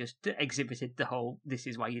I just exhibited the whole "this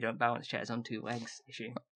is why you don't balance chairs on two legs"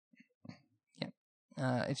 issue.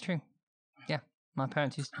 Yeah, it's true. Yeah, my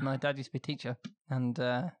dad used to be a teacher, and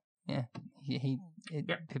yeah,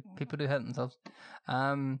 people do hurt themselves.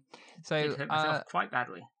 So Did hurt myself quite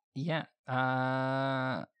badly. Yeah.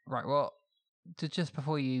 Right. Well, just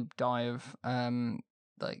before you die of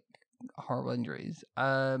like horrible injuries,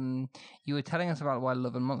 you were telling us about why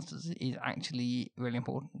Love and Monsters is actually really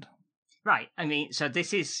important. Right. I mean, so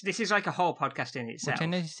this is like a whole podcast in itself. Which I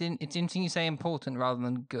noticed it's interesting you say important rather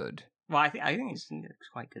than good. Well, I think it's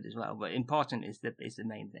quite good as well, but important is the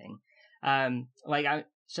main thing.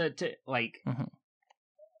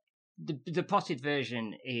 The potted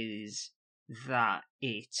version is that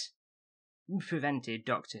it prevented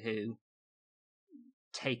Doctor Who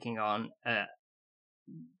taking on a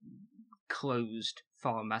closed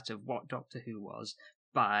format of what Doctor Who was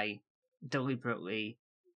by deliberately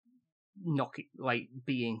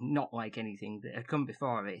being not like anything that had come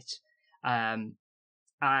before it. And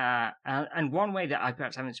one way that I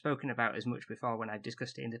perhaps haven't spoken about as much before when I've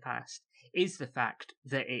discussed it in the past is the fact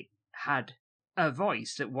that it had a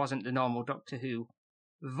voice that wasn't the normal Doctor Who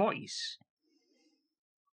voice.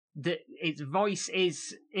 That its voice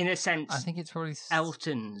is, in a sense, I think it's probably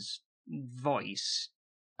Elton's voice.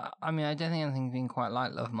 I mean, I don't think anything's been quite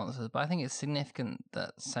like Love Monsters, but I think it's significant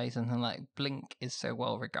that, say, something like Blink is so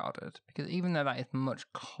well regarded, because even though that is much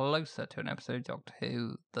closer to an episode of Doctor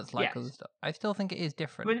Who that's like other stuff, I still think it is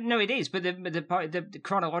different. But no, it is. But the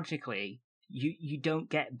chronologically, you don't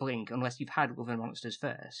get Blink unless you've had Love and Monsters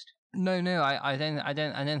first. No, I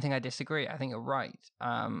don't think I disagree. I think you're right.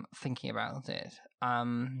 Thinking about it,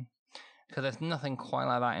 because there's nothing quite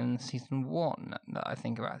like that in season 1 that I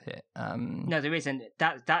think about it. No, there isn't.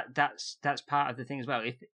 That's part of the thing as well.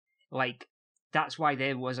 If that's why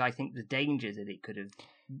there was, I think, the danger that it could have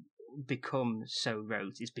become so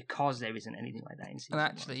rote is because there isn't anything like that in season 1.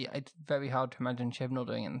 And actually, it's very hard to imagine Chibnall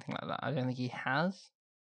doing anything like that. I don't think he has.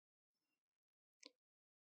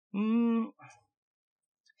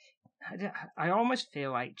 I almost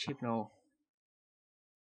feel like Chibnall,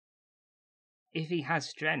 if he has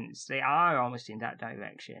strengths, they are almost in that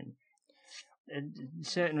direction.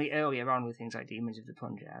 Certainly earlier on with things like Demons of the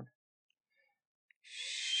Punjab.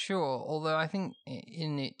 Sure, although I think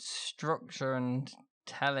in its structure and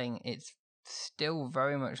telling, it's still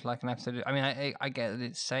very much like an episode. I mean, I get that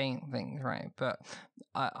it's saying things, right? But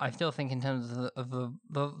I still think in terms of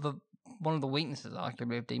the one of the weaknesses,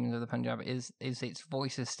 arguably, of Demons of the Punjab is its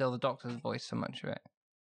voice is still the Doctor's voice for much of it.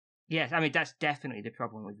 Yes, I mean, that's definitely the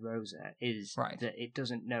problem with Rosa, is that it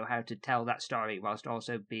doesn't know how to tell that story whilst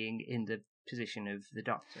also being in the position of the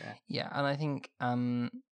Doctor. Yeah, and I think...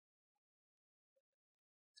 And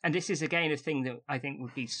this is, again, a thing that I think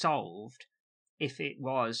would be solved if it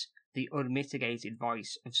was the unmitigated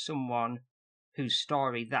voice of someone whose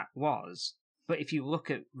story that was. But if you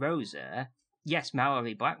look at Rosa... Yes,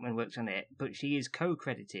 Mallory Blackman worked on it, but she is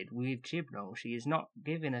co-credited with Chibnall. She is not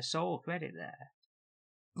given a sole credit there.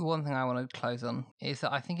 One thing I want to close on is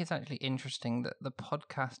that I think it's actually interesting that the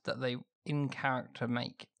podcast that they in character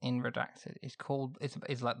make in Redacted is called,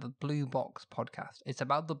 it's like the Blue Box podcast. It's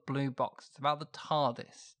about the blue box. It's about the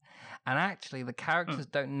TARDIS. And actually the characters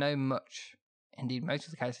don't know much. Indeed, most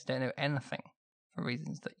of the characters don't know anything for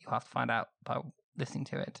reasons that you have to find out by listening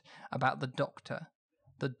to it about the Doctor.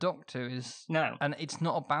 The Doctor is... No. And it's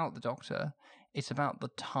not about the Doctor. It's about the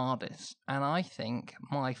TARDIS. And I think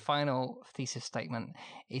my final thesis statement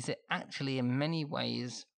is that actually, in many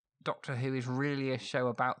ways, Doctor Who is really a show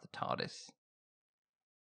about the TARDIS.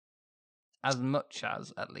 As much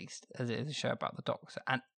as, at least, as it is a show about the Doctor.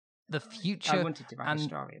 And the future... I wanted to write a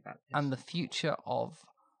story about this. And the future of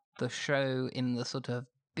the show in the sort of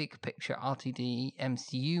big picture RTD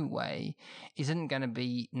MCU way isn't going to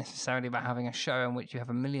be necessarily about having a show in which you have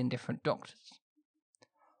a million different Doctors,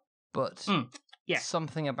 but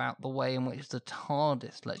something about the way in which the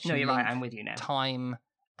TARDIS lets you you're right, I'm with you now. Time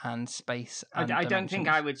and space and I don't think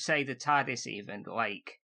I would say the TARDIS even,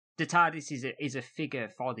 like, the TARDIS is a figure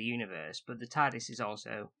for the universe, but the TARDIS is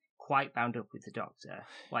also quite bound up with the Doctor.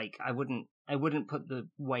 Like, I wouldn't put the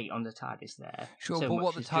weight on the TARDIS there. Sure, but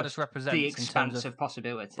what the TARDIS represents the expanse in terms of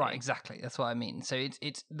possibility. Right, exactly. That's what I mean. So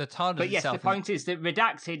it's the TARDIS. But yes, the point is that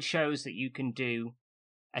Redacted shows that you can do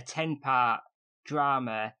a 10-part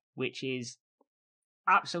drama which is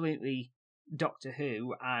absolutely Doctor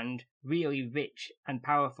Who and really rich and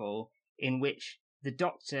powerful, in which the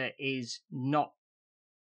Doctor is not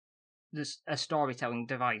a storytelling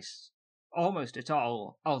device almost at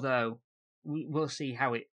all. Although we'll see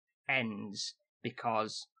how it ends,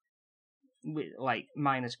 because like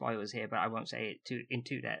minor spoilers here, but I won't say it in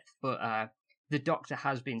too depth. But the Doctor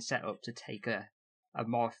has been set up to take a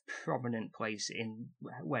more prominent place in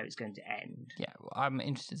where it's going to end. Yeah, well, I'm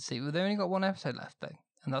interested to see. Well, they've only got one episode left though,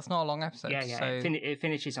 and that's not a long episode. Yeah. So... It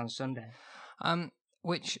finishes on Sunday.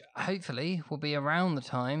 Which hopefully will be around the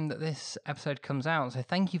time that this episode comes out. So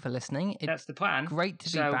thank you for listening. That's the plan. Great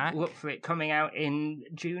to be back. Look for it coming out in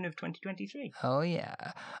June of 2023. Oh yeah.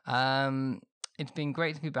 It's been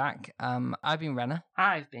great to be back. I've been Renner.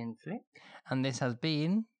 I've been Flick. And this has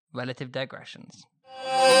been Relative Digressions.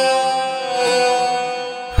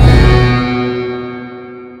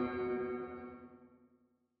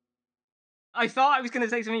 I thought I was going to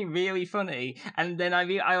say something really funny, and then I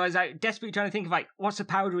was desperately trying to think of like, what's a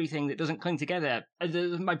powdery thing that doesn't cling together?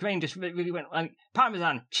 My brain just really went like,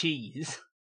 Parmesan cheese.